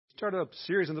started a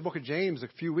series in the book of James a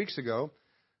few weeks ago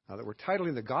that we're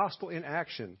titling The Gospel in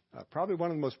Action. Probably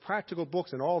one of the most practical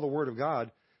books in all the Word of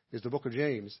God is the book of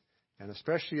James. And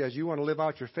especially as you want to live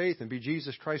out your faith and be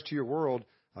Jesus Christ to your world,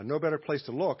 no better place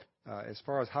to look as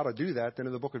far as how to do that than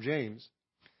in the book of James.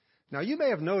 Now, you may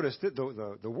have noticed that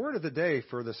the word of the day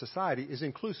for the society is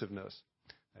inclusiveness.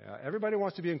 Everybody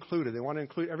wants to be included. They want to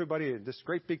include everybody in this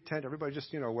great big tent. Everybody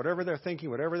just, whatever they're thinking,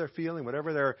 whatever they're feeling,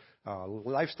 whatever their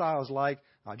lifestyle is like,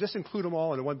 just include them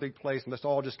all in one big place and let's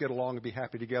all just get along and be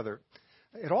happy together.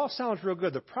 It all sounds real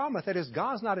good. The problem with that is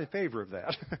God's not in favor of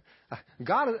that.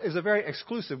 God is a very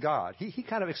exclusive God. He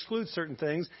kind of excludes certain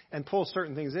things and pulls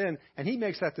certain things in, and he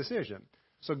makes that decision.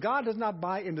 So God does not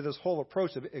buy into this whole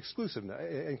approach of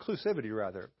inclusivity,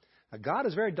 rather. God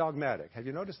is very dogmatic. Have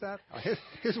you noticed that?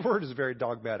 His word is very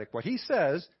dogmatic. What he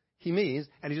says, he means,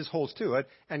 and he just holds to it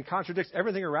and contradicts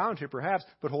everything around here, perhaps,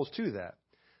 but holds to that.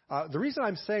 The reason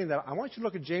I'm saying that, I want you to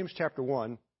look at James chapter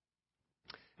 1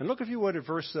 and look, if you would, at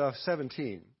verse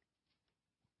 17.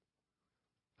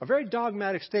 A very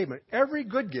dogmatic statement. Every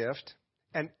good gift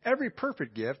and every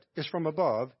perfect gift is from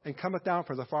above and cometh down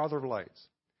from the Father of lights.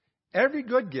 Every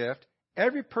good gift,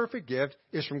 every perfect gift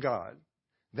is from God.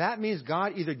 That means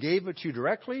God either gave it to you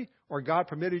directly or God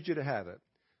permitted you to have it.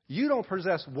 You don't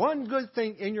possess one good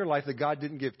thing in your life that God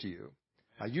didn't give to you.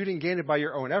 You didn't gain it by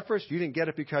your own efforts. You didn't get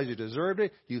it because you deserved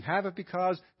it. You have it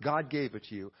because God gave it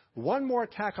to you. One more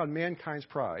attack on mankind's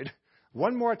pride.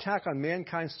 One more attack on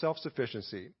mankind's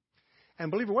self-sufficiency.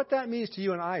 And believer, what that means to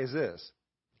you and I is this.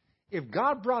 If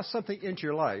God brought something into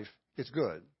your life, it's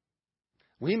good.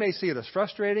 We may see it as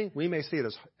frustrating. We may see it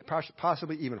as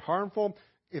possibly even harmful.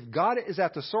 If God is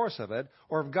at the source of it,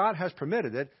 or if God has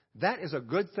permitted it, that is a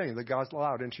good thing that God's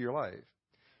allowed into your life.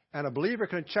 And a believer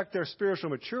can check their spiritual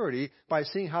maturity by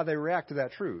seeing how they react to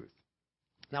that truth.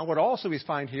 Now, what also we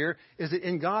find here is that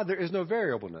in God there is no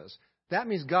variableness. That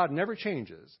means God never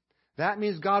changes. That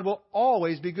means God will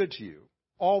always be good to you.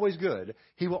 Always good.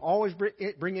 He will always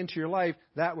bring into your life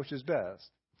that which is best.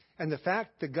 And the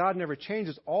fact that God never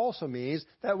changes also means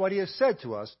that what He has said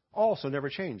to us also never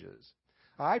changes.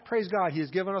 I praise God He has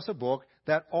given us a book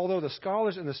that, although the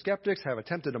scholars and the skeptics have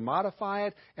attempted to modify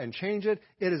it and change it,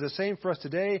 it is the same for us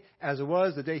today as it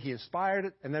was the day He inspired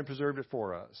it and then preserved it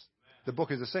for us. The book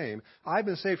is the same. I've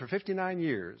been saved for 59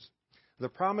 years. The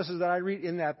promises that I read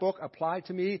in that book applied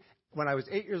to me when I was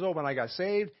 8 years old when I got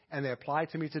saved, and they apply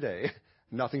to me today.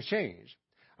 Nothing's changed.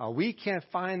 We can't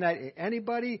find that in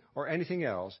anybody or anything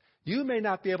else. You may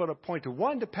not be able to point to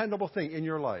one dependable thing in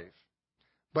your life.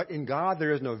 But in God,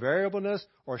 there is no variableness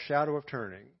or shadow of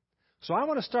turning. So I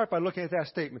want to start by looking at that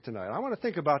statement tonight. I want to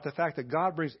think about the fact that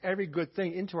God brings every good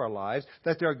thing into our lives,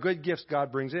 that there are good gifts God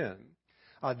brings in.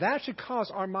 That should cause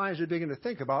our minds to begin to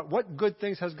think about what good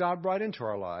things has God brought into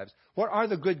our lives. What are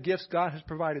the good gifts God has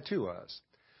provided to us?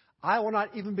 I will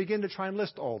not even begin to try and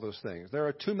list all those things. There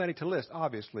are too many to list,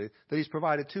 obviously, that He's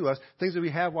provided to us. Things that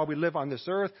we have while we live on this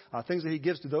earth, things that He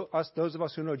gives to those of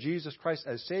us who know Jesus Christ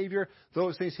as Savior,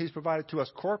 those things He's provided to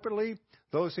us corporately,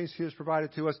 those things He has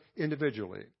provided to us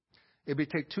individually. It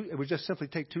would just simply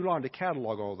take too long to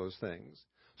catalog all those things.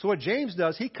 So what James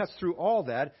does, he cuts through all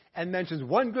that and mentions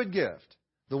one good gift,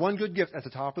 the one good gift at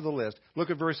the top of the list. Look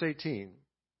at verse 18.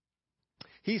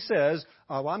 He says,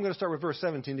 I'm going to start with verse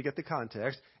 17 to get the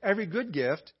context. Every good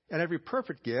gift and every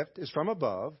perfect gift is from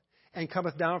above and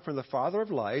cometh down from the Father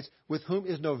of lights, with whom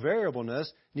is no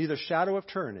variableness, neither shadow of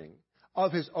turning.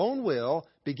 Of His own will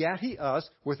begat He us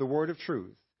with the word of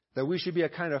truth, that we should be a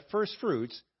kind of first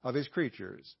fruits of His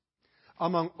creatures.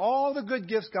 Among all the good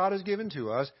gifts God has given to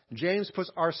us, James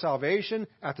puts our salvation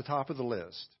at the top of the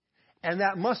list. And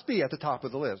that must be at the top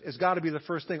of the list. It's got to be the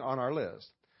first thing on our list.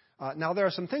 Now, there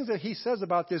are some things that he says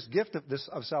about this gift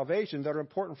of salvation that are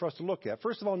important for us to look at.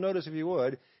 First of all, notice, if you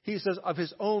would, he says, of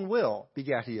His own will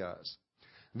begat He us.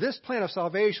 This plan of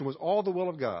salvation was all the will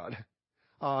of God.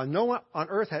 No one on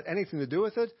earth had anything to do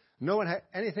with it. No one had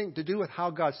anything to do with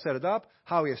how God set it up,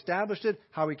 how He established it,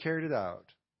 how He carried it out.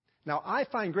 Now, I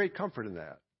find great comfort in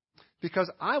that,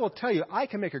 because I will tell you, I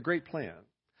can make a great plan.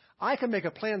 I can make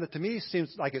a plan that to me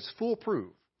seems like it's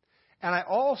foolproof. And I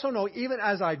also know, even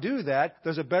as I do that,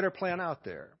 there's a better plan out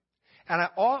there. And I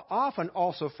often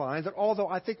also find that although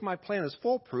I think my plan is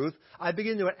foolproof, I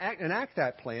begin to enact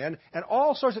that plan, and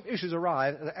all sorts of issues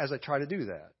arise as I try to do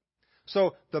that.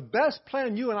 So the best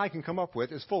plan you and I can come up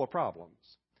with is full of problems.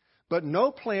 But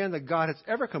no plan that God has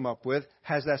ever come up with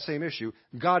has that same issue.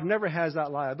 God never has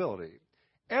that liability.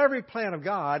 Every plan of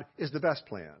God is the best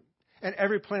plan. And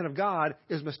every plan of God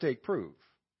is mistake-proof.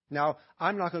 Now,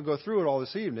 I'm not going to go through it all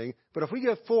this evening, but if we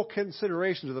give full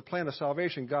consideration to the plan of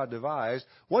salvation God devised,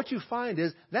 what you find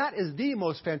is that is the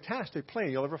most fantastic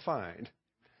plan you'll ever find.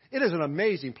 It is an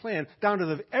amazing plan down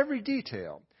to every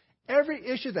detail. Every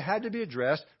issue that had to be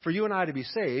addressed for you and I to be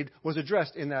saved was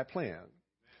addressed in that plan.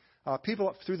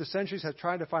 People through the centuries have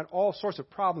tried to find all sorts of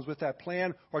problems with that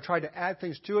plan or tried to add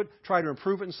things to it, try to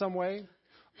improve it in some way.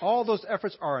 All those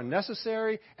efforts are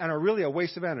unnecessary and are really a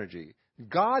waste of energy.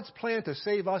 God's plan to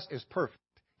save us is perfect.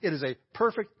 It is a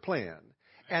perfect plan.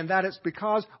 And that it's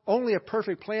because only a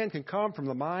perfect plan can come from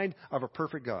the mind of a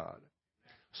perfect God.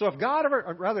 So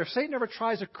if Satan ever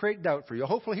tries to create doubt for you,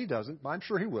 hopefully he doesn't, but I'm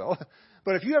sure he will.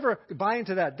 But if you ever buy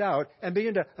into that doubt and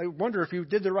begin to wonder if you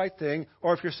did the right thing,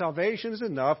 or if your salvation is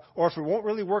enough, or if it won't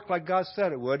really work like God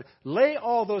said it would, lay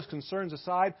all those concerns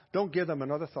aside. Don't give them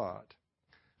another thought.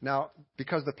 Now,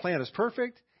 because the plan is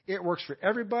perfect, it works for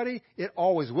everybody. It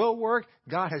always will work.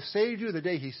 God has saved you the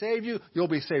day He saved you. You'll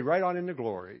be saved right on into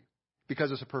glory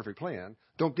because it's a perfect plan.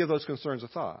 Don't give those concerns a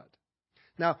thought.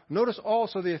 Now, notice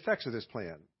also the effects of this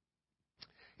plan.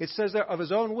 It says there, of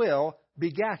His own will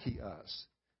begat He us.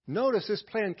 Notice this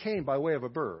plan came by way of a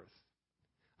birth.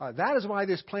 That is why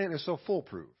this plan is so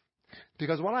foolproof.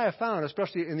 Because what I have found,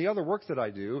 especially in the other work that I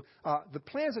do, the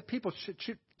plans that people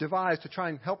devise to try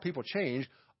and help people change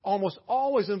almost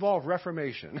always involve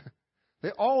reformation.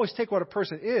 They always take what a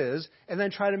person is and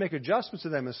then try to make adjustments to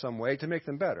them in some way to make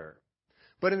them better.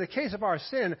 But in the case of our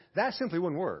sin, that simply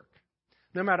wouldn't work.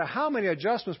 No matter how many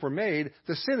adjustments were made,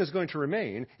 the sin is going to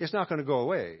remain. It's not going to go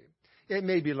away. It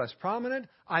may be less prominent.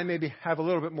 I may have a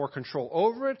little bit more control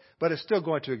over it, but it's still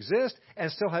going to exist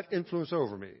and still have influence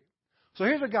over me. So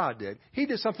here's what God did. He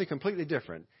did something completely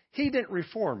different. He didn't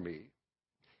reform me.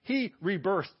 He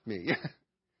rebirthed me.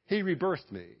 He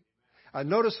rebirthed me.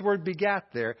 Notice the word begat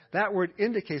there. That word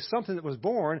indicates something that was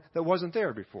born that wasn't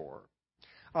there before.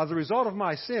 The result of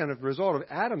my sin, the result of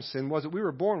Adam's sin, was that we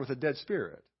were born with a dead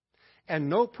spirit. And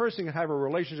no person can have a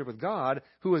relationship with God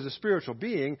who is a spiritual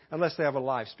being unless they have a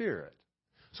live spirit.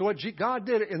 So what God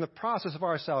did in the process of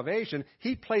our salvation,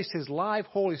 He placed His live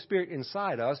Holy Spirit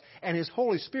inside us, and His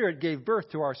Holy Spirit gave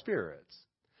birth to our spirits.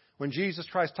 When Jesus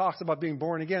Christ talks about being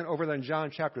born again over there in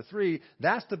John chapter 3,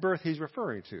 that's the birth He's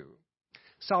referring to.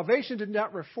 Salvation did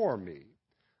not reform me.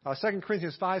 2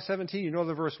 Corinthians 5:17, you know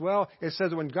the verse well. It says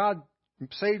that when God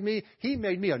saved me, He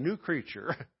made me a new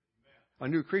creature. A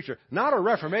new creature. Not a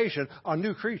reformation, a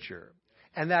new creature.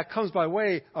 And that comes by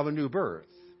way of a new birth.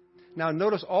 Now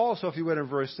notice also, if you would, in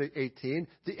verse 18,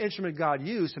 the instrument God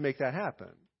used to make that happen.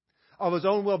 Of His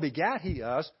own will begat He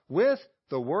us with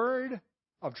the word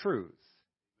of truth.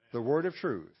 The word of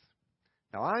truth.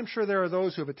 Now I'm sure there are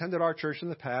those who have attended our church in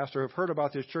the past or have heard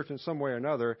about this church in some way or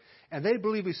another, and they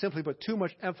believe we simply put too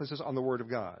much emphasis on the word of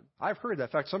God. I've heard that. In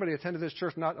fact, somebody attended this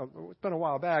church it's been a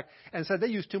while back and said they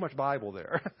use too much Bible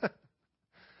there.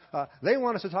 They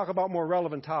want us to talk about more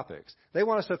relevant topics. They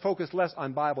want us to focus less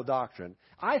on Bible doctrine.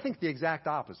 I think the exact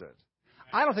opposite.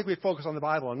 I don't think we focus on the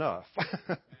Bible enough.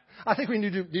 I think we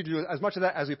need to do as much of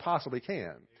that as we possibly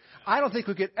can. I don't think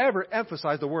we could ever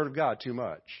emphasize the Word of God too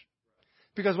much.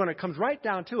 Because when it comes right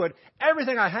down to it,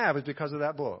 everything I have is because of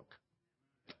that book.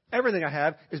 Everything I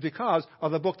have is because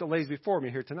of the book that lays before me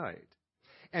here tonight.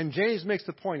 And James makes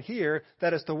the point here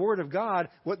that it's the Word of God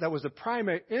that was the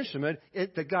primary instrument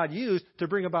that God used to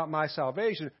bring about my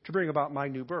salvation, to bring about my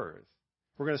new birth.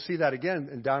 We're going to see that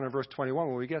again down in verse 21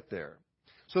 when we get there.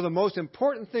 So the most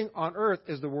important thing on earth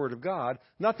is the Word of God.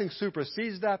 Nothing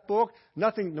supersedes that book.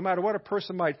 Nothing, no matter what a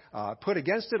person might put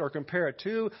against it or compare it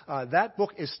to, that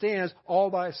book stands all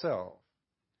by itself.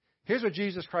 Here's what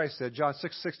Jesus Christ said, John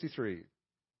 6:63.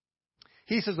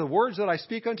 He says, the words that I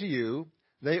speak unto you,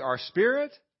 they are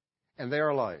spirit and they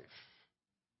are life.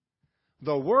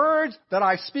 The words that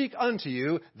I speak unto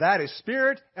you, that is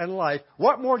spirit and life.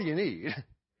 What more do you need?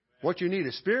 What you need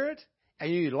is spirit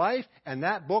and you need life, and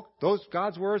that book, those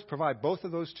God's words, provide both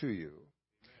of those to you.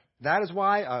 That is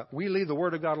why we leave the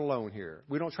Word of God alone here.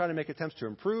 We don't try to make attempts to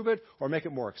improve it or make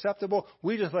it more acceptable.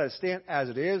 We just let it stand as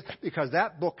it is because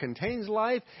that book contains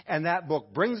life and that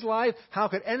book brings life. How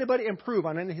could anybody improve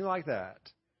on anything like that?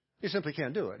 You simply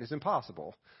can't do it. It's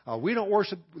impossible. We don't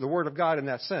worship the Word of God in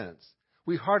that sense.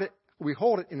 We hold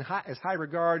it in as high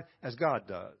regard as God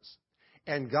does.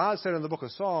 And God said in the book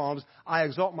of Psalms, I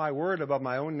exalt my word above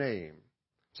my own name.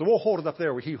 So we'll hold it up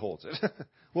there where He holds it.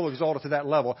 We'll exalt it to that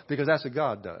level because that's what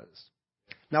God does.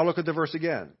 Now look at the verse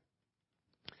again.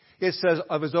 It says,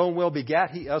 of His own will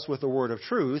begat He us with the word of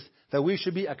truth, that we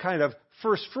should be a kind of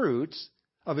first fruits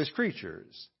of His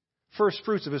creatures. First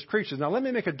fruits of His creatures. Now let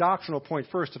me make a doctrinal point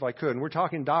first if I could. And we're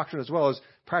talking doctrine as well as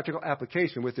practical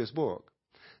application with this book.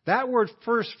 That word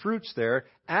first fruits there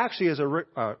actually is a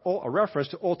reference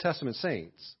to Old Testament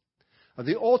saints.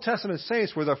 The Old Testament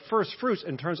saints were the first fruits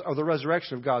in terms of the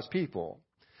resurrection of God's people.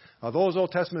 Those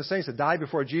Old Testament saints that died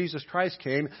before Jesus Christ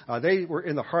came, they were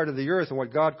in the heart of the earth in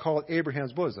what God called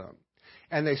Abraham's bosom.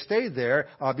 And they stayed there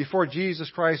before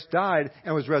Jesus Christ died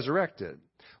and was resurrected.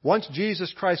 Once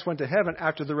Jesus Christ went to heaven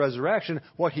after the resurrection,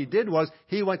 what he did was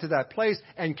he went to that place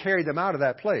and carried them out of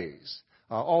that place,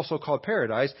 also called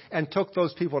paradise, and took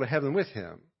those people to heaven with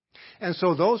him. And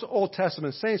so those Old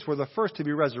Testament saints were the first to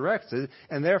be resurrected,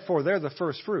 and therefore they're the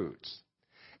first fruits.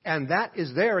 And that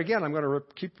is there, again, I'm going to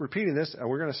keep repeating this, and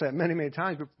we're going to say it many, many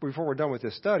times before we're done with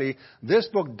this study. This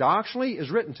book doctrinally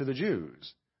is written to the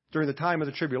Jews during the time of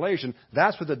the tribulation.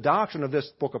 That's what the doctrine of this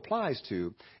book applies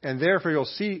to. And therefore you'll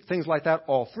see things like that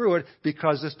all through it,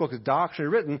 because this book is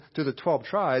doctrinally written to the 12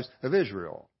 tribes of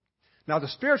Israel. Now the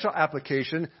spiritual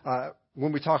application,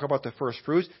 when we talk about the first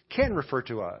fruits, can refer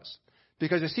to us.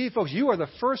 Because you see, folks, you are the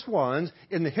first ones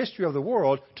in the history of the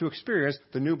world to experience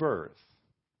the new birth.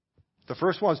 The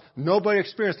first ones. Nobody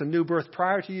experienced a new birth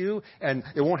prior to you, and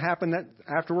it won't happen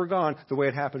after we're gone the way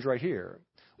it happens right here.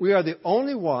 We are the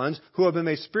only ones who have been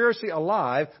made spiritually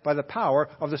alive by the power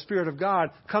of the Spirit of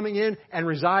God coming in and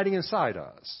residing inside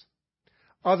us.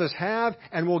 Others have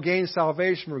and will gain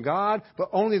salvation from God, but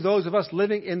only those of us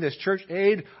living in this church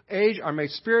age are made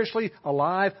spiritually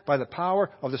alive by the power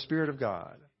of the Spirit of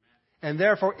God. And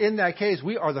therefore, in that case,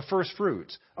 we are the first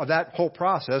fruits of that whole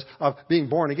process of being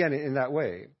born again in that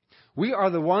way. We are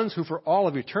the ones who, for all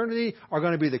of eternity, are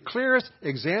going to be the clearest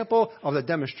example of the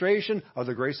demonstration of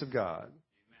the grace of God.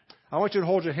 I want you to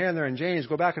hold your hand there in James.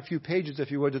 Go back a few pages,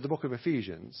 if you would, to the book of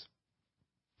Ephesians.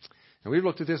 And we've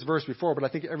looked at this verse before, but I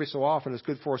think every so often it's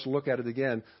good for us to look at it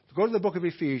again. Go to the book of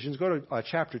Ephesians. Go to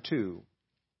chapter 2.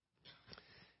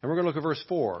 And we're going to look at verse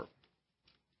 4.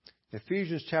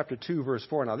 Ephesians chapter 2, verse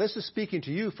 4. Now, this is speaking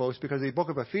to you, folks, because the book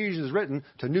of Ephesians is written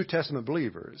to New Testament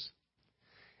believers.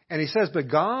 And he says, "But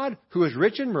God, who is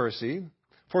rich in mercy,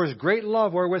 for his great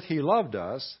love wherewith he loved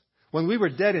us, when we were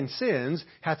dead in sins,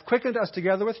 hath quickened us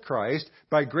together with Christ.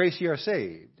 By grace ye are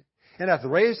saved. And hath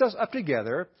raised us up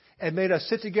together, and made us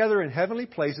sit together in heavenly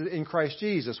places in Christ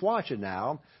Jesus." Watch it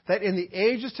now. "That in the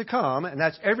ages to come," and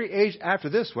that's every age after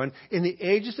this one, "in the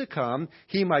ages to come,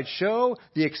 he might show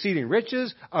the exceeding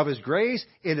riches of his grace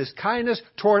in his kindness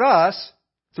toward us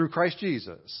through Christ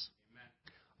Jesus."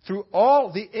 Through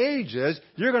all the ages,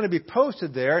 you're going to be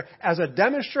posted there as a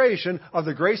demonstration of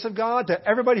the grace of God to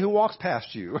everybody who walks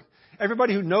past you.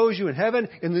 Everybody who knows you in heaven,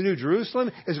 in the New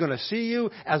Jerusalem, is going to see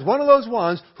you as one of those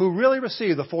ones who really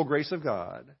receive the full grace of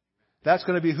God. That's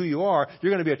going to be who you are.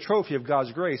 You're going to be a trophy of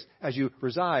God's grace as you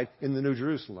reside in the New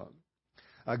Jerusalem.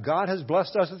 God has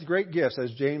blessed us with great gifts,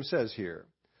 as James says here.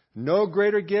 No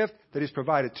greater gift that He's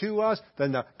provided to us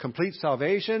than the complete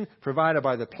salvation provided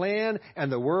by the plan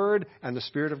and the Word and the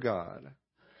Spirit of God.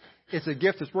 It's a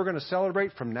gift that we're going to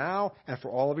celebrate from now and for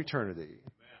all of eternity.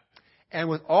 And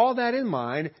with all that in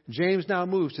mind, James now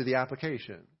moves to the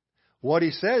application. What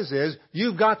he says is,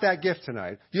 you've got that gift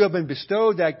tonight. You have been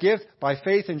bestowed that gift by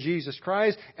faith in Jesus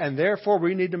Christ, and therefore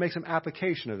we need to make some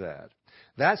application of that.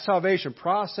 That salvation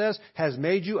process has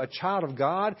made you a child of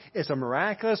God. It's a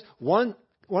miraculous,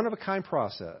 one-of-a-kind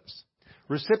process.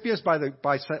 Recipients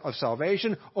of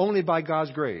salvation only by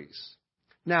God's grace.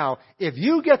 Now, if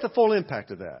you get the full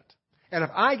impact of that, and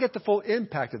if I get the full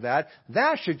impact of that,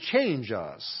 that should change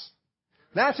us.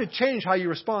 That should change how you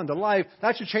respond to life.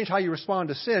 That should change how you respond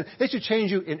to sin. It should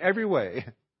change you in every way.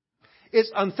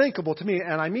 It's unthinkable to me,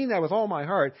 and I mean that with all my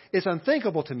heart, it's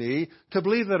unthinkable to me to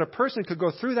believe that a person could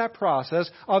go through that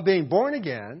process of being born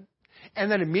again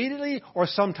and then immediately or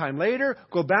sometime later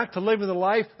go back to living the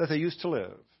life that they used to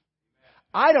live.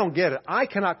 I don't get it. I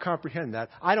cannot comprehend that.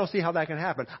 I don't see how that can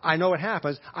happen. I know it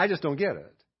happens. I just don't get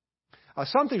it.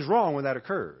 Something's wrong when that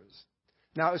occurs.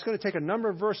 Now, it's going to take a number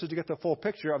of verses to get the full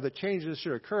picture of the changes that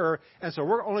should occur, and so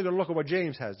we're only going to look at what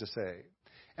James has to say.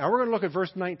 And we're going to look at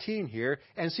verse 19 here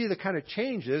and see the kind of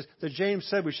changes that James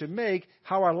said we should make,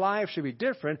 how our lives should be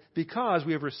different because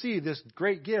we have received this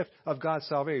great gift of God's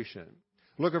salvation.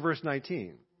 Look at verse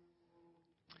 19.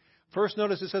 First,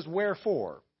 notice it says,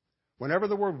 "Wherefore." Whenever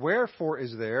the word "wherefore"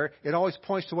 is there, it always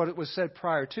points to what it was said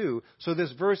prior to. So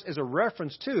this verse is a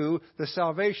reference to the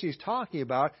salvation he's talking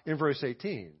about in verse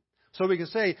 18. So we can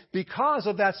say, because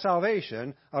of that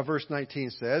salvation, verse 19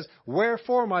 says,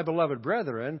 "Wherefore, my beloved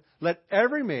brethren, let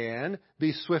every man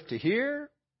be swift to hear,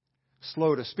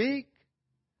 slow to speak,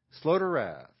 slow to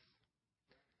wrath."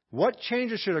 What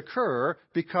changes should occur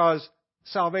because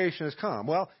salvation has come?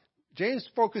 Well, James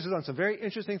focuses on some very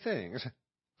interesting things.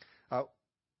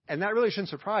 And that really shouldn't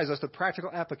surprise us, the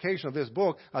practical application of this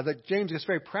book, that James gets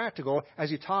very practical as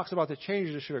he talks about the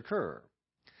changes that should occur.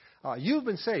 You've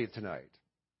been saved tonight.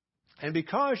 And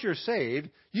because you're saved,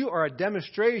 you are a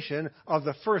demonstration of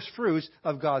the first fruits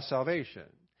of God's salvation.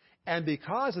 And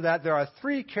because of that, there are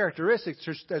 3 characteristics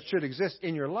that should exist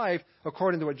in your life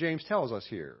according to what James tells us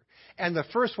here. And the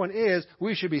first one is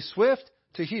we should be swift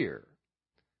to hear.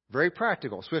 Very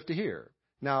practical, swift to hear.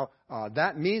 Now,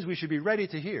 that means we should be ready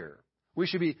to hear. We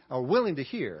should be willing to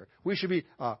hear. We should be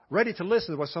ready to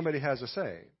listen to what somebody has to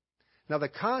say. Now, the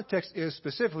context is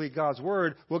specifically God's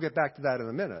Word. We'll get back to that in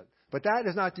a minute. But that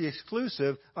is not the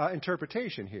exclusive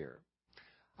interpretation here.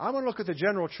 I want to look at the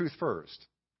general truth first.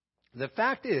 The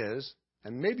fact is,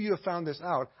 and maybe you have found this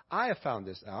out, I have found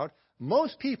this out,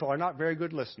 most people are not very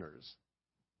good listeners.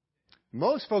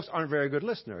 Most folks aren't very good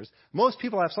listeners. Most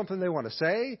people have something they want to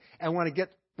say and want to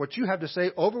get what you have to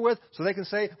say over with so they can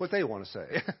say what they want to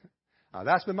say.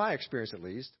 That's been my experience, at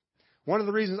least. One of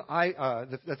the reasons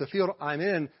that the field I'm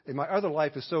in my other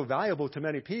life is so valuable to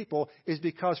many people is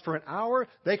because for an hour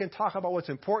they can talk about what's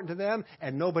important to them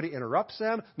and nobody interrupts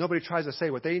them. Nobody tries to say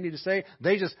what they need to say.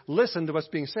 They just listen to what's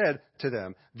being said to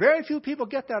them. Very few people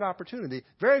get that opportunity.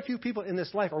 Very few people in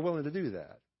this life are willing to do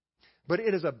that. But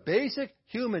it is a basic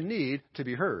human need to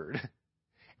be heard.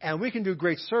 And we can do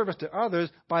great service to others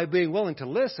by being willing to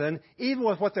listen, even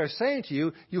with what they're saying to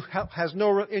you has no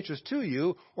real interest to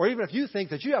you, or even if you think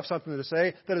that you have something to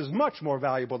say that is much more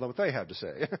valuable than what they have to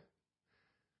say.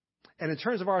 And in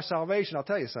terms of our salvation, I'll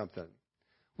tell you something.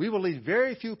 We will lead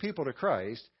very few people to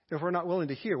Christ if we're not willing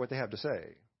to hear what they have to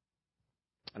say.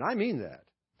 And I mean that.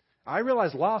 I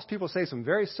realize lost people say some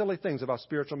very silly things about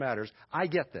spiritual matters. I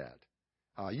get that.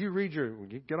 You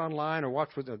get online or watch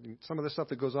some of the stuff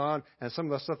that goes on and some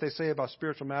of the stuff they say about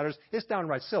spiritual matters. It's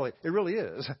downright silly. It really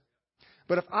is.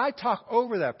 But if I talk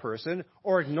over that person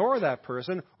or ignore that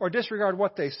person or disregard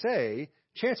what they say,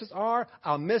 chances are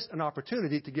I'll miss an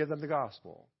opportunity to give them the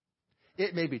gospel.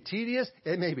 It may be tedious.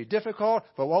 It may be difficult.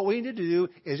 But what we need to do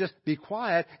is just be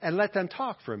quiet and let them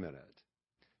talk for a minute.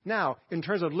 Now, in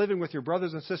terms of living with your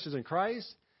brothers and sisters in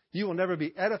Christ, you will never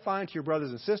be edifying to your brothers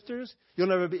and sisters. You'll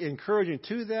never be encouraging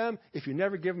to them if you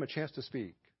never give them a chance to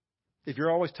speak. If you're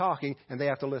always talking and they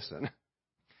have to listen.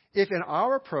 If in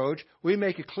our approach we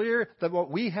make it clear that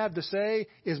what we have to say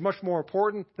is much more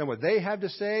important than what they have to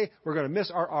say, we're going to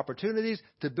miss our opportunities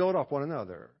to build up one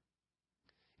another.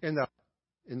 In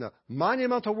the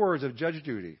monumental words of Judge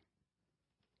Judy,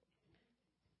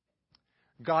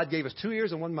 God gave us 2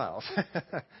 ears and 1 mouth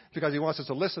because he wants us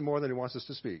to listen more than he wants us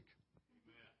to speak.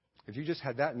 If you just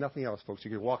had that and nothing else, folks,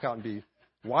 you could walk out and be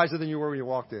wiser than you were when you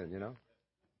walked in, you know.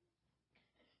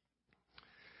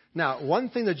 Now, one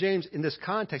thing that James, in this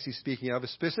context he's speaking of,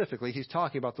 is specifically, he's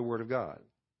talking about the Word of God.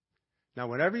 Now,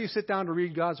 whenever you sit down to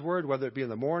read God's Word, whether it be in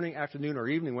the morning, afternoon, or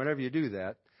evening, whenever you do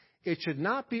that, it should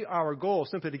not be our goal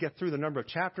simply to get through the number of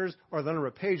chapters or the number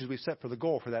of pages we set for the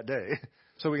goal for that day.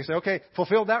 So we can say, okay,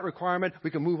 fulfill that requirement, we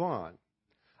can move on.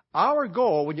 Our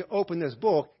goal when you open this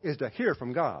book is to hear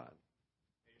from God.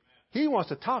 He wants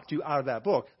to talk to you out of that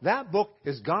book. That book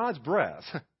is God's breath.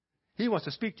 He wants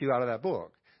to speak to you out of that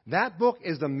book. That book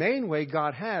is the main way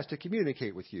God has to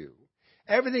communicate with you.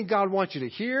 Everything God wants you to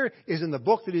hear is in the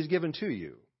book that he's given to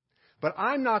you. But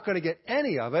I'm not going to get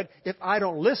any of it if I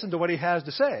don't listen to what he has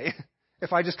to say,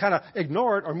 if I just kind of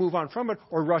ignore it or move on from it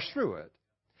or rush through it.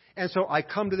 And so I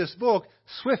come to this book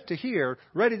swift to hear,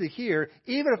 ready to hear,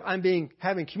 even if I'm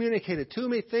having communicated to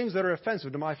me things that are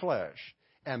offensive to my flesh.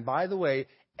 And by the way,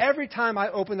 every time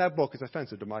I open that book, it's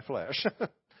offensive to my flesh.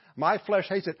 My flesh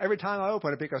hates it every time I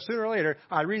open it because sooner or later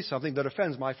I read something that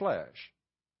offends my flesh.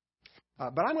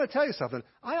 But I'm going to tell you something.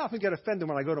 I often get offended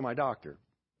when I go to my doctor.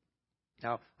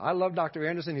 Now, I love Dr.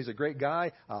 Anderson. He's a great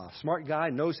guy, smart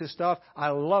guy, knows his stuff. I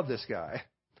love this guy.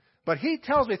 But he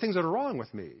tells me things that are wrong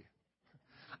with me.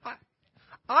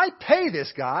 I pay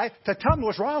this guy to tell me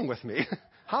what's wrong with me.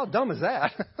 How dumb is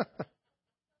that?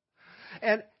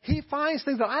 And he finds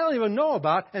things that I don't even know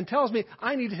about and tells me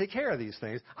I need to take care of these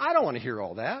things. I don't want to hear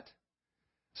all that.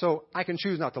 So I can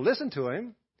choose not to listen to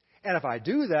him. And if I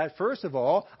do that, first of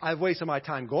all, I've wasted my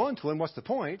time going to him. What's the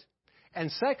point?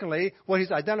 And secondly, what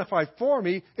he's identified for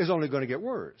me is only going to get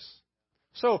worse.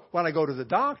 So when I go to the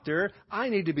doctor, I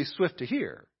need to be swift to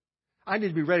hear. I need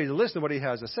to be ready to listen to what he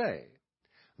has to say.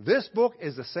 This book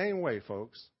is the same way,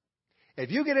 folks. If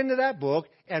you get into that book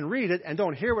and read it and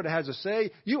don't hear what it has to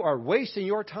say, you are wasting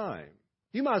your time.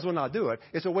 You might as well not do it.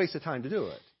 It's a waste of time to do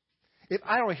it. If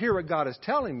I don't hear what God is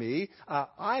telling me,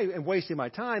 I am wasting my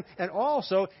time. And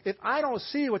also, if I don't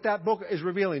see what that book is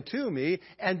revealing to me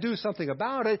and do something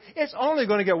about it, it's only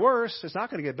going to get worse. It's not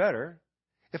going to get better.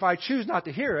 If I choose not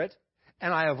to hear it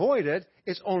and I avoid it,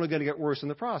 it's only going to get worse in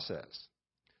the process.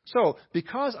 So,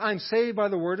 because I'm saved by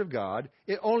the Word of God,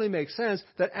 it only makes sense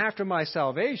that after my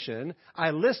salvation,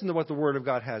 I listen to what the Word of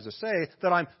God has to say,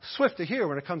 that I'm swift to hear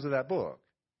when it comes to that book,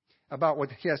 about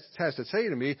what He has to say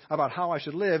to me about how I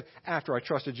should live after I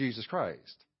trusted Jesus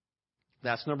Christ.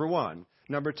 That's number one.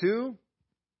 Number two,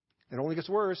 it only gets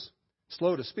worse,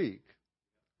 slow to speak.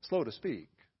 Slow to speak.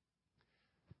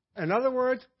 In other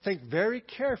words, think very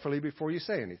carefully before you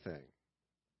say anything.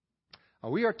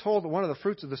 We are told that one of the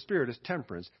fruits of the Spirit is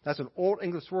temperance. That's an old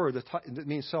English word that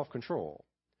means self-control.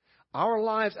 Our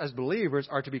lives as believers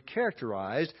are to be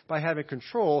characterized by having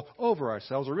control over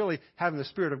ourselves, or really having the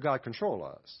Spirit of God control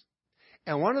us.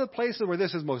 And one of the places where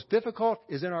this is most difficult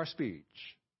is in our speech.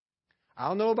 I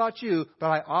don't know about you, but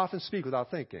I often speak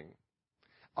without thinking.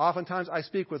 Oftentimes I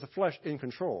speak with the flesh in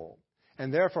control.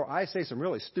 And therefore I say some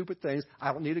really stupid things.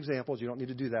 I don't need examples. You don't need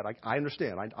to do that. I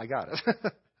understand. I got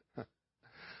it.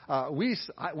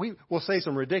 We will say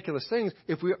some ridiculous things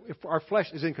if our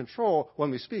flesh is in control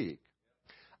when we speak.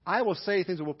 I will say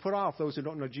things that will put off those who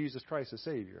don't know Jesus Christ as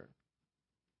Savior.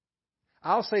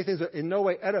 I'll say things that in no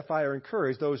way edify or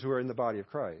encourage those who are in the body of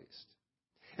Christ.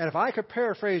 And if I could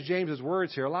paraphrase James's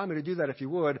words here, allow me to do that if you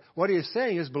would. What he is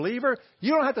saying is, believer,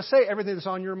 you don't have to say everything that's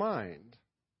on your mind.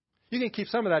 You can keep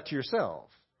some of that to yourself.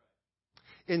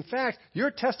 In fact,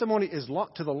 your testimony is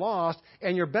to the lost,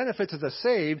 and your benefit to the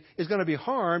saved is going to be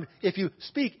harmed if you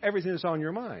speak everything that's on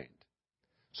your mind.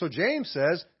 So James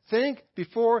says, think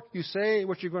before you say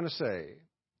what you're going to say.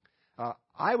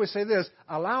 I would say this,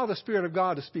 allow the Spirit of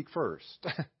God to speak first.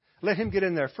 Let Him get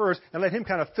in there first, and let Him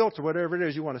kind of filter whatever it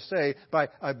is you want to say by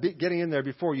getting in there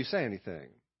before you say anything.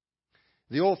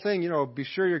 The old thing, be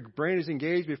sure your brain is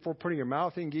engaged before putting your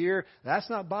mouth in gear. That's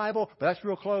not Bible, but that's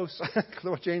real close to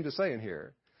what James is saying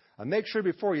here. Make sure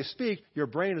before you speak, your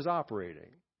brain is operating.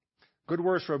 Good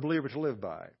words for a believer to live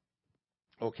by.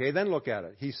 Okay, then look at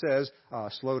it. He says,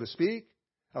 slow to speak,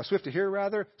 swift to hear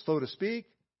rather, slow to speak,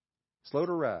 slow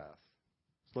to wrath.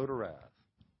 Slow to wrath.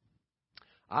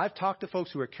 I've talked to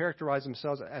folks who characterize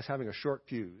themselves as having a short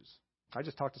fuse. I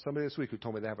just talked to somebody this week who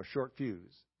told me they have a short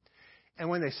fuse. And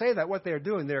when they say that, what they're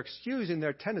doing, they're excusing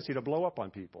their tendency to blow up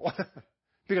on people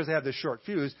because they have this short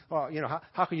fuse. Well,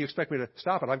 how can you expect me to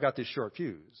stop it? I've got this short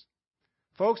fuse.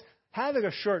 Folks, having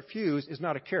a short fuse is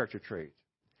not a character trait.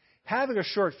 Having a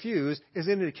short fuse is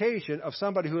an indication of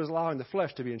somebody who is allowing the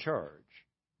flesh to be in charge,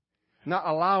 not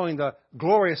allowing the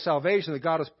glorious salvation that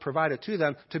God has provided to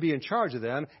them to be in charge of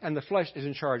them, and the flesh is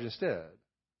in charge instead.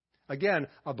 Again,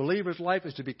 a believer's life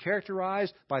is to be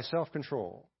characterized by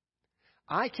self-control.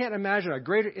 I can't imagine a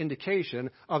greater indication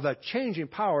of the changing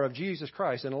power of Jesus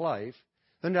Christ in a life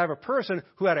than to have a person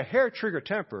who had a hair-trigger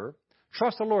temper,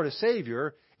 trust the Lord as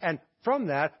Savior, and from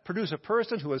that produce a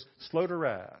person who is slow to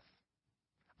wrath.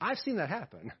 I've seen that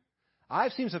happen.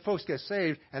 I've seen some folks get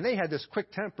saved, and they had this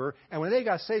quick temper, and when they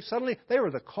got saved, suddenly they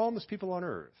were the calmest people on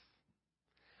earth.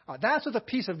 That's what the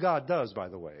peace of God does, by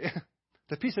the way.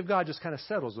 The peace of God just kind of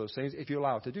settles those things if you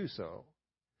allow it to do so.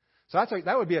 So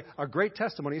that would be a great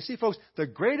testimony. You see, folks, the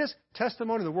greatest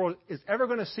testimony the world is ever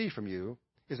going to see from you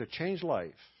is a changed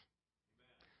life.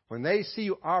 When they see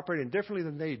you operating differently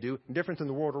than they do, and different than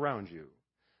the world around you.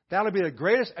 That'll be the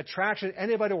greatest attraction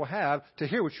anybody will have to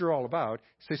hear what you're all about,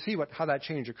 to see how that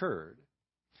change occurred.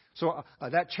 So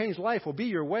that changed life will be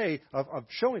your way of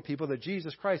showing people that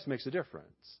Jesus Christ makes a difference.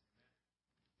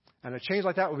 And a change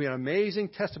like that would be an amazing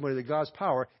testimony to God's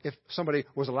power if somebody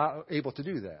was able to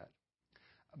do that.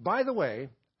 By the way,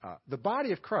 the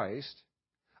body of Christ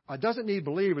doesn't need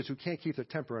believers who can't keep their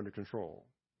temper under control.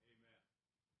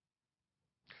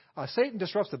 Satan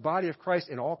disrupts the body of Christ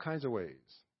in all kinds of ways.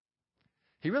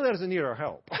 He really doesn't need our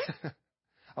help.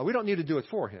 We don't need to do it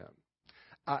for him.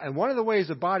 And one of the ways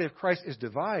the body of Christ is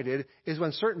divided is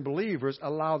when certain believers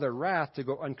allow their wrath to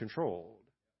go uncontrolled.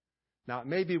 Now, it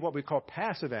may be what we call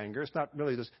passive anger. It's not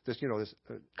really this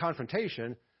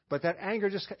confrontation, but that anger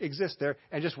just exists there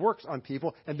and just works on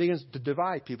people and begins to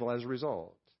divide people as a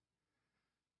result.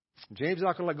 James is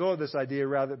not going to let go of this idea,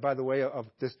 rather, by the way, of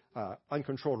this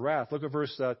uncontrolled wrath. Look at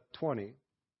verse 20.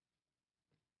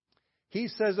 He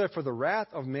says that for the wrath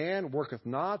of man worketh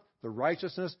not the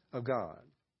righteousness of God.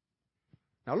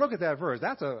 Now look at that verse.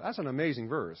 That's an amazing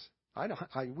verse.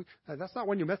 That's not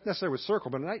one you necessarily would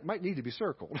circle, but it might need to be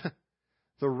circled.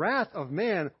 The wrath of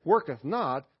man worketh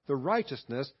not the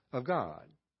righteousness of God.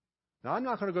 Now I'm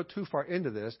not going to go too far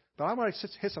into this, but I want to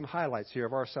hit some highlights here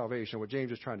of our salvation, what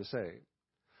James is trying to say.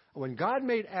 When God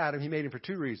made Adam, He made him for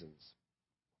two reasons.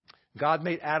 God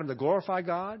made Adam to glorify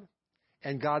God,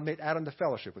 and God made Adam to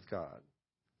fellowship with God.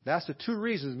 That's the two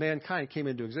reasons mankind came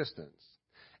into existence.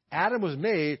 Adam was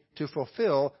made to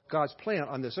fulfill God's plan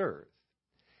on this earth.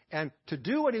 And to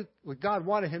do what God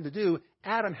wanted him to do,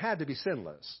 Adam had to be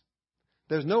sinless.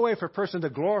 There's no way for a person to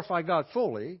glorify God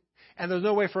fully, and there's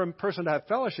no way for a person to have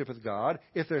fellowship with God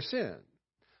if there's sin.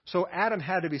 So Adam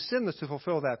had to be sinless to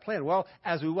fulfill that plan. Well,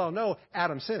 as we well know,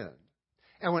 Adam sinned.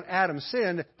 And when Adam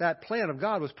sinned, that plan of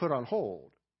God was put on hold.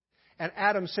 And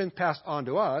Adam's sin passed on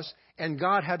to us, and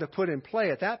God had to put in play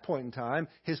at that point in time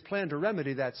his plan to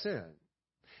remedy that sin.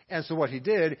 And so what he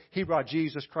did, he brought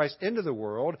Jesus Christ into the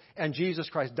world, and Jesus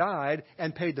Christ died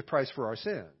and paid the price for our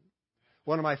sin.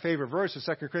 One of my favorite verses,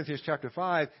 2 Corinthians chapter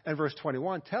 5 and verse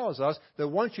 21, tells us that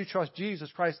once you trust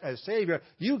Jesus Christ as Savior,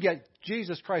 you get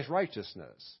Jesus Christ's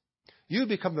righteousness. You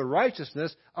become the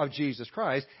righteousness of Jesus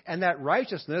Christ, and that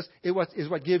righteousness is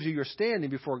what gives you your standing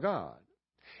before God.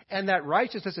 And that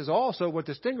righteousness is also what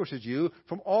distinguishes you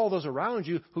from all those around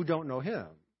you who don't know Him.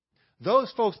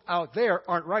 Those folks out there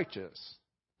aren't righteous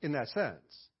in that sense.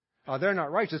 They're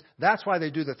not righteous. That's why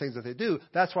they do the things that they do.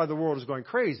 That's why the world is going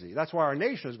crazy. That's why our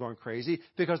nation is going crazy,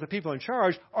 because the people in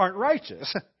charge aren't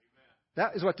righteous.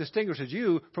 That is what distinguishes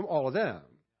you from all of them.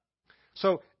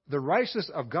 So the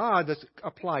righteousness of God that's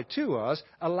applied to us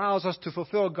allows us to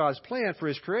fulfill God's plan for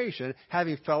His creation,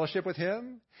 having fellowship with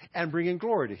Him and bringing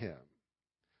glory to Him.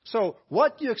 So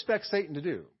what do you expect Satan to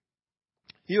do?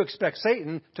 You expect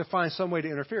Satan to find some way to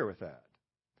interfere with that.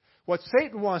 What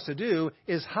Satan wants to do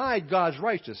is hide God's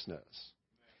righteousness.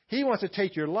 He wants to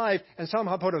take your life and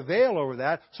somehow put a veil over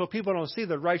that so people don't see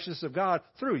the righteousness of God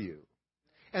through you.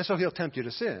 And so he'll tempt you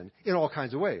to sin in all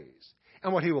kinds of ways.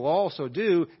 And what he will also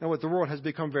do, and what the world has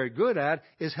become very good at,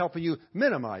 is helping you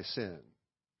minimize sin,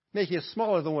 making it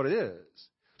smaller than what it is,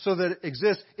 so that it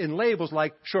exists in labels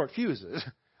like short fuses.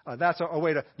 That's a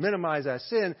way to minimize that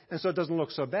sin, and so it doesn't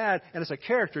look so bad, and it's a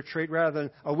character trait rather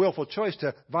than a willful choice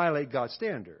to violate God's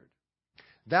standard.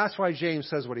 That's why James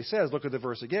says what he says. Look at the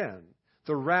verse again.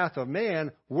 The wrath of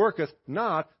man worketh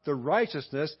not the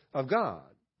righteousness of God.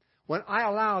 When I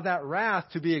allow that wrath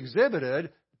to be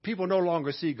exhibited, people no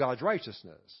longer see God's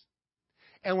righteousness.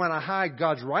 And when I hide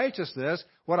God's righteousness,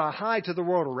 what I hide to the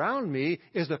world around me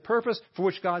is the purpose for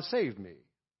which God saved me.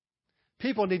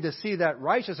 People need to see that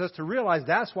righteousness to realize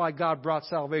that's why God brought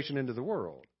salvation into the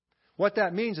world. What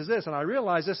that means is this, and I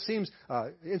realize this seems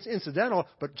incidental,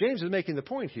 but James is making the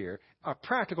point here, a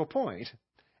practical point.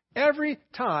 Every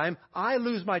time I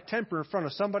lose my temper in front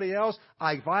of somebody else,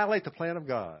 I violate the plan of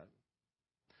God.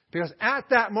 Because at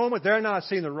that moment, they're not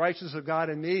seeing the righteousness of God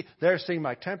in me. They're seeing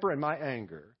my temper and my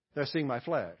anger. They're seeing my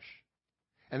flesh.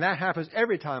 And that happens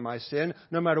every time I sin,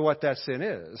 no matter what that sin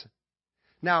is.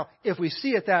 Now, if we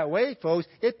see it that way, folks,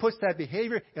 it puts that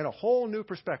behavior in a whole new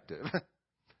perspective.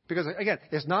 Because, again,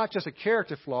 it's not just a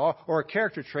character flaw or a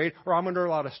character trait or I'm under a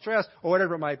lot of stress or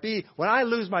whatever it might be. When I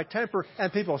lose my temper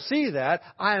and people see that,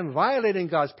 I am violating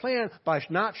God's plan by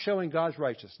not showing God's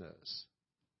righteousness.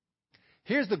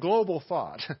 Here's the global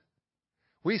thought.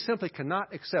 We simply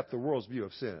cannot accept the world's view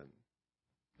of sin.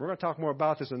 We're going to talk more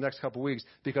about this in the next couple of weeks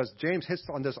because James hits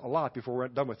on this a lot before we're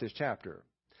done with this chapter.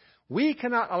 We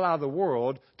cannot allow the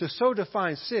world to so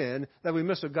define sin that we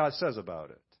miss what God says about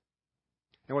it.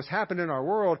 And what's happened in our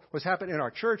world, what's happened in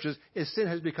our churches, is sin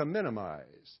has become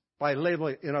minimized by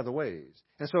labeling it in other ways.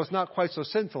 And so it's not quite so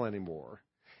sinful anymore.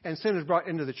 And sin is brought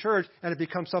into the church, and it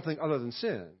becomes something other than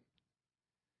sin.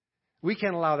 We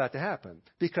can't allow that to happen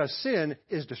because sin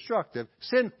is destructive.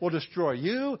 Sin will destroy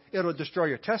you. It'll destroy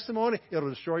your testimony. It'll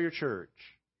destroy your church.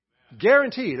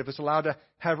 Guaranteed if it's allowed to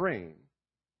have reign.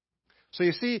 So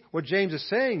you see, what James is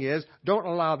saying is, don't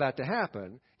allow that to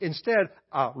happen. Instead,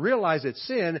 realize it's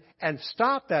sin and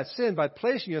stop that sin by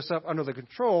placing yourself under the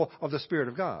control of the Spirit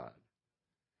of God.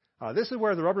 This is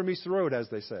where the rubber meets the road, as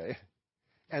they say.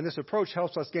 And this approach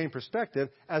helps us gain perspective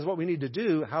as what we need to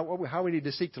do, how we need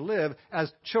to seek to live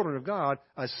as children of God,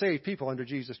 as saved people under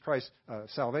Jesus Christ's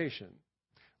salvation.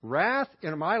 Wrath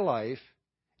in my life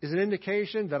is an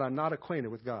indication that I'm not acquainted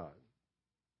with God.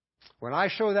 When I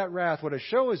show that wrath, what it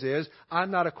shows is I'm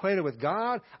not acquainted with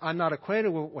God. I'm not acquainted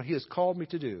with what He has called me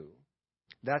to do.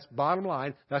 That's bottom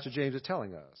line. That's what James is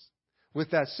telling us.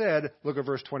 With that said, look at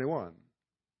verse 21.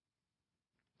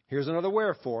 Here's another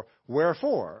wherefore.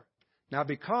 Wherefore? Now,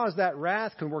 because that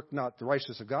wrath can work not the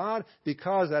righteousness of God,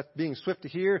 because that being swift to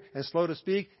hear and slow to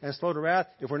speak and slow to wrath,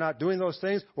 if we're not doing those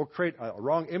things, we'll create a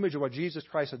wrong image of what Jesus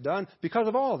Christ had done. Because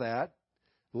of all that,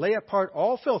 lay apart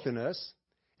all filthiness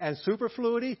and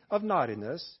superfluity of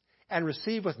naughtiness, and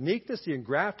receive with meekness the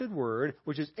engrafted word,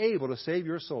 which is able to save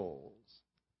your souls.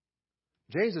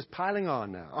 James is piling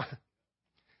on now.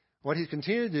 What he's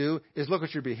continuing to do is look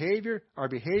at your behavior,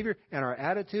 and our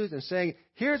attitudes, and saying,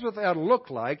 here's what that ought to look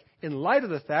like in light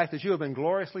of the fact that you have been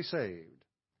gloriously saved.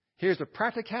 Here's the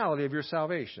practicality of your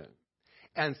salvation.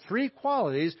 And 3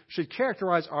 qualities should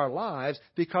characterize our lives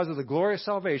because of the glorious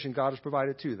salvation God has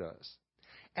provided to us.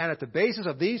 And at the basis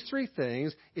of these 3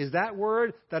 things is that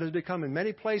word that has become in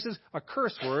many places a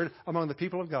curse word among the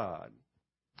people of God.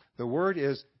 The word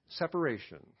is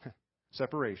separation.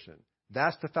 Separation.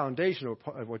 That's the foundation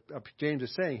of what James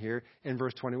is saying here in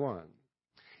verse 21.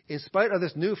 In spite of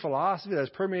this new philosophy that has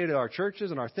permeated our churches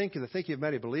and our thinking, the thinking of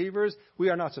many believers, we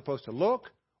are not supposed to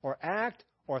look or act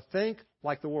or think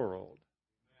like the world.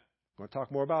 I'm going to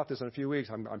talk more about this in a few weeks.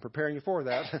 I'm preparing you for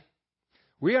that.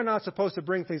 We are not supposed to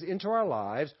bring things into our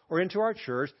lives or into our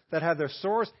church that have their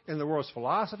source in the world's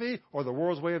philosophy or the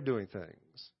world's way of doing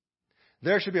things.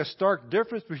 There should be a stark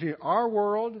difference between our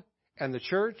world and the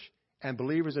church and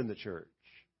believers in the church.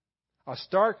 A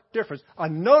stark difference, a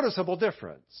noticeable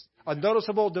difference, a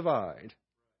noticeable divide.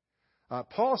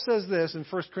 Paul says this in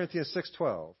 1 Corinthians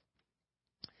 6:12.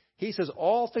 He says,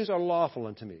 all things are lawful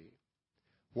unto me.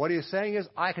 What he is saying is,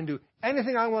 I can do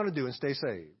anything I want to do and stay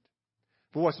saved.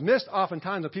 But what's missed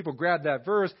oftentimes when people grab that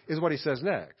verse is what he says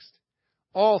next.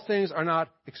 All things are not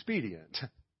expedient.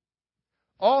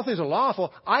 All things are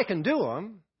lawful. I can do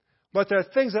them. But there are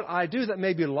things that I do that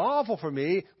may be lawful for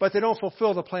me, but they don't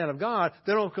fulfill the plan of God.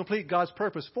 They don't complete God's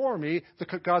purpose for me,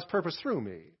 God's purpose through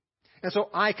me. And so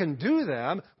I can do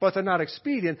them, but they're not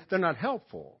expedient. They're not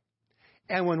helpful.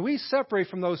 And when we separate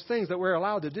from those things that we're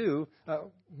allowed to do,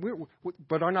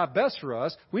 but are not best for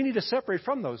us, we need to separate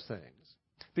from those things.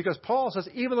 Because Paul says,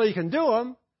 even though you can do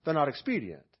them, they're not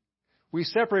expedient. We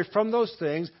separate from those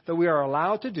things that we are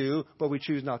allowed to do, but we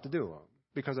choose not to do them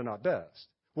because they're not best.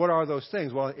 What are those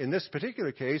things? Well, in this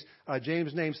particular case,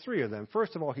 James names 3 of them.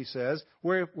 First of all, he says,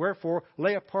 wherefore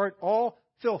lay apart all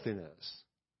filthiness.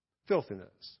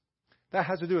 Filthiness. That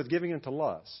has to do with giving into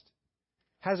lust.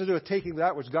 Has to do with taking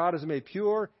that which God has made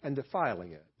pure and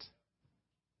defiling it.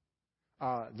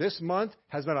 This month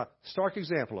has been a stark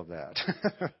example of that.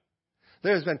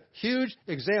 There's been huge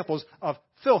examples of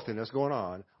filthiness going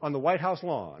on the White House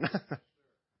lawn.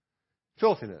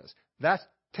 Filthiness. That's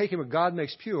taking what God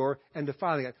makes pure and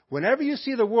defiling it. Whenever you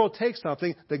see the world take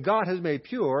something that God has made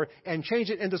pure and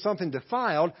change it into something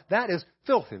defiled, that is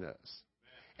filthiness.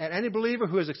 And any believer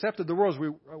who has accepted the world's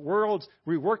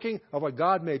reworking of what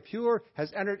God made pure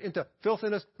has entered into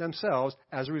filthiness themselves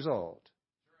as a result.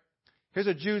 Here's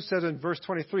what Jude says in verse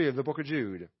 23 of the book of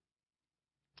Jude.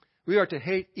 We are to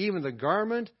hate even the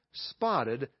garment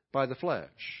spotted by the flesh.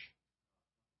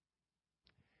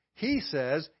 He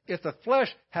says, if the flesh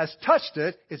has touched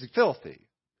it, it's filthy.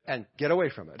 And get away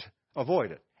from it.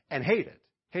 Avoid it. And hate it.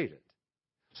 Hate it.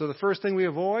 So the first thing we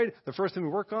avoid, the first thing we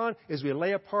work on, is we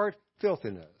lay apart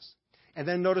filthiness. And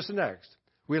then notice the next.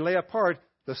 We lay apart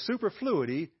the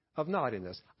superfluity of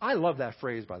naughtiness. I love that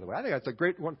phrase, by the way. I think that's a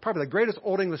great one, probably the greatest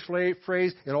Old English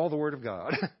phrase in all the Word of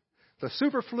God. The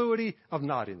superfluity of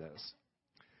naughtiness.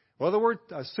 Well, the word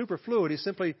superfluity,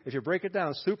 simply, if you break it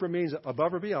down, super means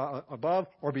above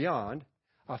or beyond.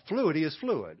 Fluidity is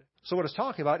fluid. So what it's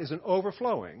talking about is an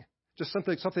overflowing. Just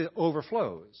something that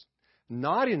overflows.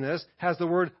 Naughtiness has the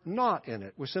word not in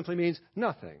it, which simply means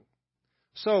nothing.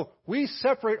 So we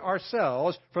separate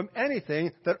ourselves from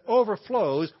anything that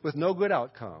overflows with no good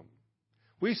outcome.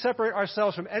 We separate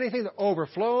ourselves from anything that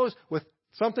overflows with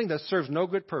something that serves no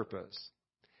good purpose.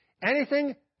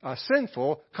 Anything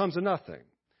sinful comes to nothing.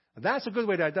 That's a good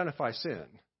way to identify sin.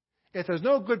 If there's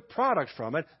no good product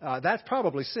from it, that's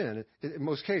probably sin in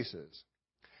most cases.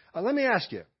 Let me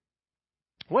ask you,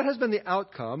 what has been the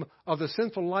outcome of the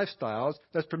sinful lifestyles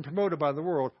that's been promoted by the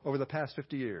world over the past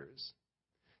 50 years?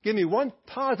 Give me one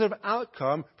positive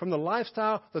outcome from the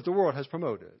lifestyle that the world has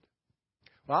promoted.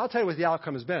 Well, I'll tell you what the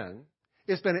outcome has been.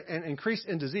 It's been an increase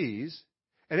in disease,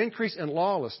 an increase in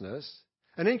lawlessness,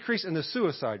 an increase in the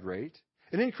suicide rate,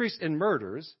 an increase in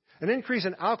murders, an increase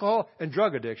in alcohol and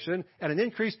drug addiction, and an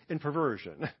increase in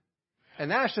perversion.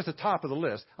 And that's just the top of the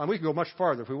list. We can go much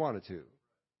farther if we wanted to.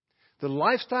 The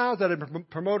lifestyles that have been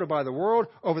promoted by the world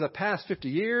over the past 50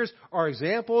 years are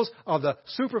examples of the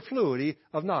superfluity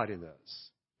of naughtiness.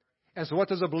 And so what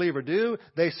does a believer do?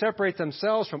 They separate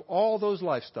themselves from all those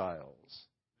lifestyles.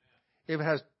 If it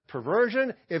has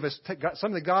perversion, if it's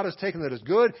something that God has taken that is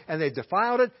good and they've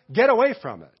defiled it, get away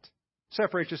from it.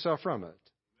 Separate yourself from it.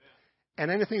 And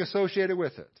anything associated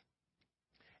with it.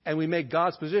 And we make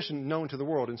God's position known to the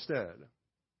world instead.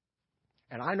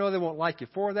 And I know they won't like you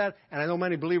for that, and I know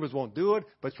many believers won't do it,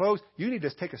 but folks, you need to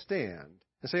take a stand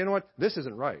and say, you know what, this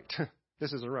isn't right.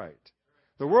 This isn't right.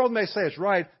 The world may say it's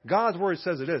right. God's Word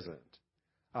says it isn't.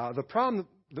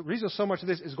 The reason so much of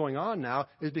this is going on now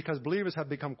is because believers have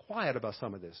become quiet about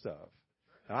some of this stuff.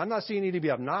 And I'm not saying you need to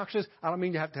be obnoxious. I don't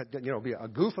mean you have to be a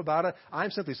goof about it.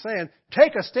 I'm simply saying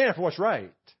take a stand for what's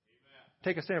right.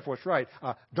 Take a stand for what's right.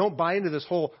 Don't buy into this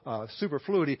whole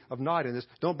superfluity of naughtiness.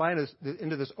 Don't buy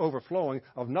into this overflowing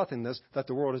of nothingness that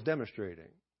the world is demonstrating.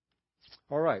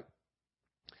 All right.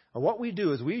 And what we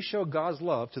do is we show God's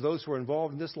love to those who are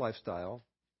involved in this lifestyle,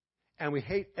 and we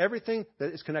hate everything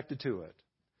that is connected to it.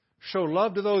 Show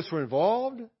love to those who are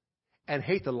involved, and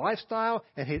hate the lifestyle,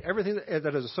 and hate everything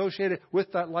that is associated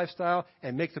with that lifestyle,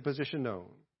 and make the position known.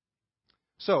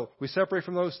 So, we separate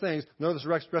from those things. Notice the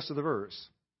rest of the verse.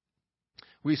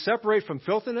 We separate from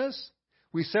filthiness.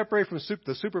 We separate from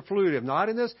the superfluity of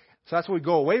naughtiness. So that's what we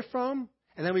go away from,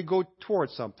 and then we go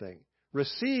towards something.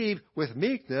 Receive with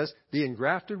meekness the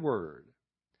engrafted word.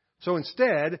 So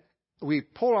instead, we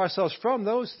pull ourselves from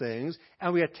those things,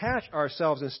 and we attach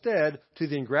ourselves instead to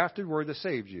the engrafted word that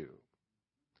saved you.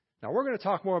 Now, we're going to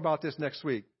talk more about this next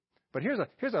week, but here's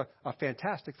a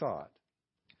fantastic thought.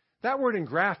 That word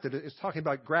engrafted is talking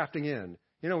about grafting in.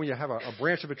 You know, when you have a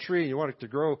branch of a tree and you want it to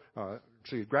grow,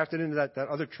 so you graft it into that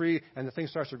other tree, and the thing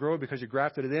starts to grow because you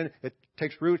grafted it in. It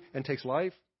takes root and takes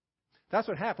life. That's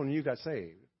what happened when you got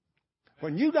saved.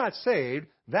 When you got saved,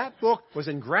 that book was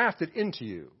engrafted into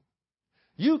you.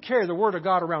 You carry the Word of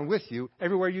God around with you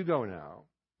everywhere you go now,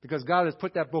 because God has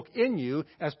put that book in you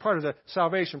as part of the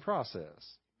salvation process.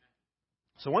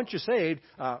 So once you're saved,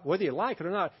 whether you like it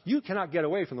or not, you cannot get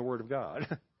away from the Word of God.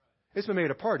 It's been made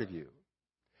a part of you.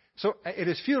 So it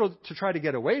is futile to try to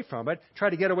get away from it, try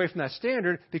to get away from that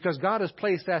standard, because God has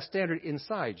placed that standard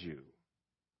inside you.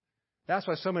 That's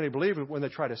why so many believers, when they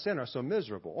try to sin, are so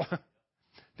miserable.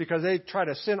 Because they try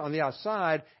to sin on the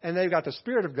outside, and they've got the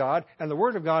Spirit of God and the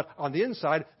Word of God on the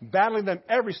inside, battling them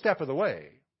every step of the way.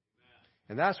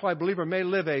 And that's why a believer may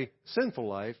live a sinful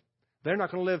life. They're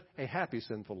not going to live a happy,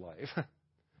 sinful life.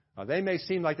 They may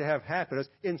seem like they have happiness.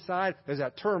 Inside, there's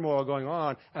that turmoil going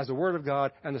on as the Word of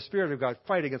God and the Spirit of God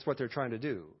fight against what they're trying to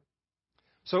do.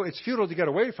 So it's futile to get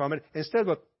away from it. Instead,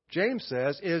 what James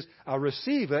says is,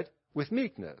 receive it with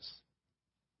meekness.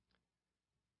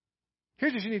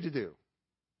 Here's what you need to do.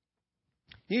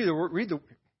 You need to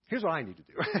here's what I need to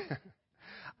do.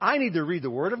 I need to read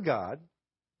the Word of God,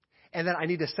 and then I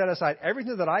need to set aside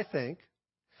everything that I think.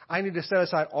 I need to set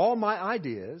aside all my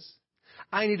ideas.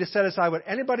 I need to set aside what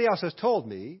anybody else has told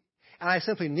me, and I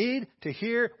simply need to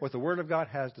hear what the Word of God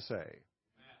has to say.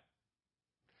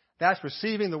 That's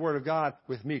receiving the Word of God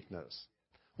with meekness.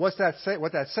 What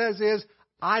that says is,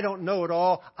 I don't know it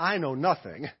all. I know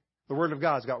nothing. The Word of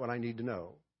God's got what I need to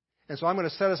know. And so I'm going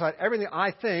to set aside everything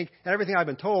I think and everything I've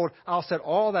been told. I'll set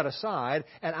all that aside,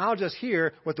 and I'll just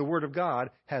hear what the Word of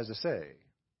God has to say.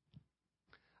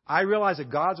 I realize that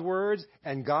God's words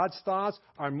and God's thoughts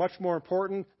are much more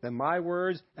important than my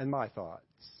words and my thoughts.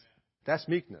 That's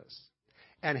meekness.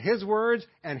 And His words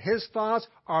and His thoughts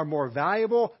are more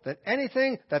valuable than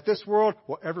anything that this world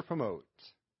will ever promote.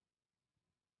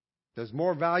 There's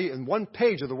more value in one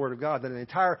page of the Word of God than an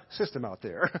entire system out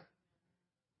there.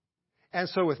 And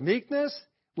so with meekness,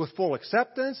 with full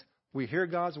acceptance, we hear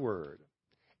God's Word.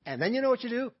 And then you know what you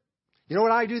do? You know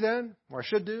what I do then, or I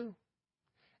should do?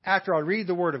 After I read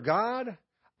the Word of God,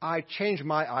 I change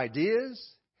my ideas,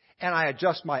 and I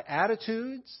adjust my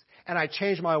attitudes, and I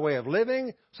change my way of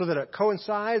living so that it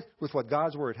coincides with what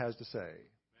God's Word has to say.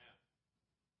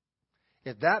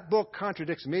 If that book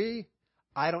contradicts me,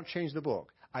 I don't change the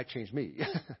book. I change me.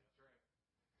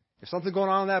 If something's going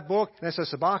on in that book, and it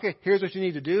says, Sabaka, here's what you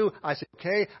need to do, I say,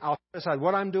 okay, I'll decide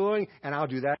what I'm doing, and I'll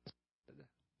do that.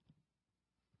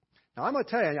 Now, I'm going to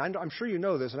tell you, I'm sure you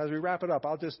know this, and as we wrap it up,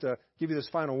 I'll just give you this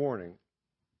final warning.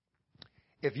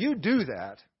 If you do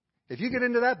that, if you get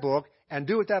into that book and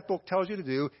do what that book tells you to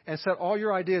do and set all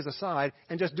your ideas aside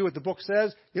and just do what the book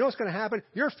says, you know what's going to happen?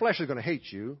 Your flesh is going to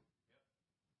hate you.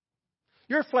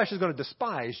 Your flesh is going to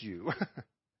despise you.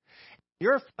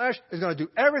 Your flesh is going to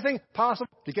do everything possible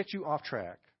to get you off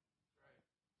track.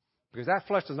 Because that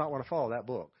flesh does not want to follow that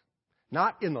book.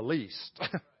 Not in the least.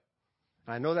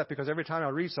 And I know that because every time I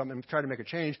read something and try to make a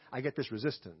change, I get this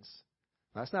resistance.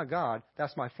 That's not God.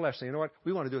 That's my flesh saying, you know what?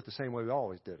 We want to do it the same way we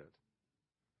always did it.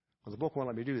 Well, the book won't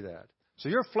let me do that. So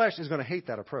your flesh is going to hate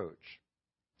that approach.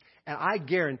 And I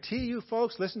guarantee you,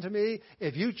 folks, listen to me,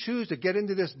 if you choose to get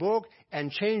into this book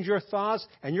and change your thoughts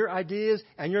and your ideas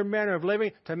and your manner of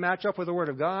living to match up with the Word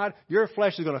of God, your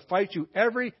flesh is going to fight you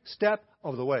every step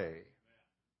of the way.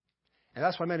 And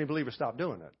that's why many believers stop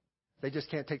doing it. They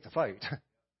just can't take the fight.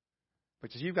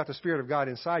 But as you've got the Spirit of God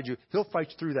inside you, He'll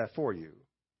fight you through that for you.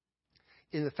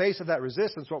 In the face of that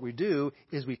resistance, what we do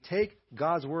is we take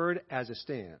God's Word as it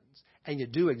stands. And you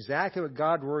do exactly what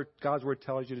God's Word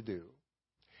tells you to do.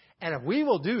 And if we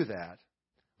will do that,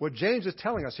 What James is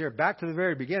telling us here, back to the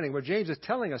very beginning, what James is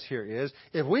telling us here is,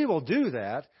 if we will do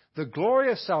that, the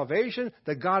glorious salvation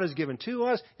that God has given to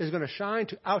us is going to shine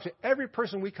out to every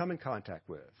person we come in contact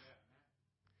with.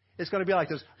 It's going to be like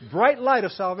this bright light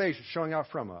of salvation showing out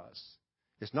from us.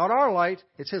 It's not our light,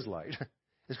 it's His light.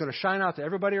 It's going to shine out to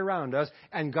everybody around us,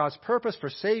 and God's purpose for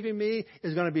saving me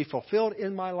is going to be fulfilled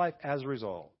in my life as a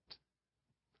result.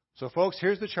 So, folks,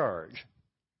 here's the charge.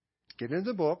 Get into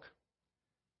the book.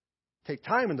 Take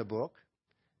time in the book.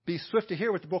 Be swift to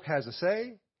hear what the book has to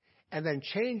say. And then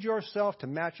change yourself to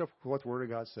match up with what the Word of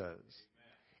God says.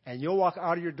 And you'll walk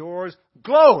out of your doors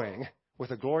glowing with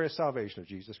the glorious salvation of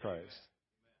Jesus Christ.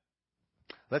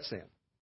 Let's stand.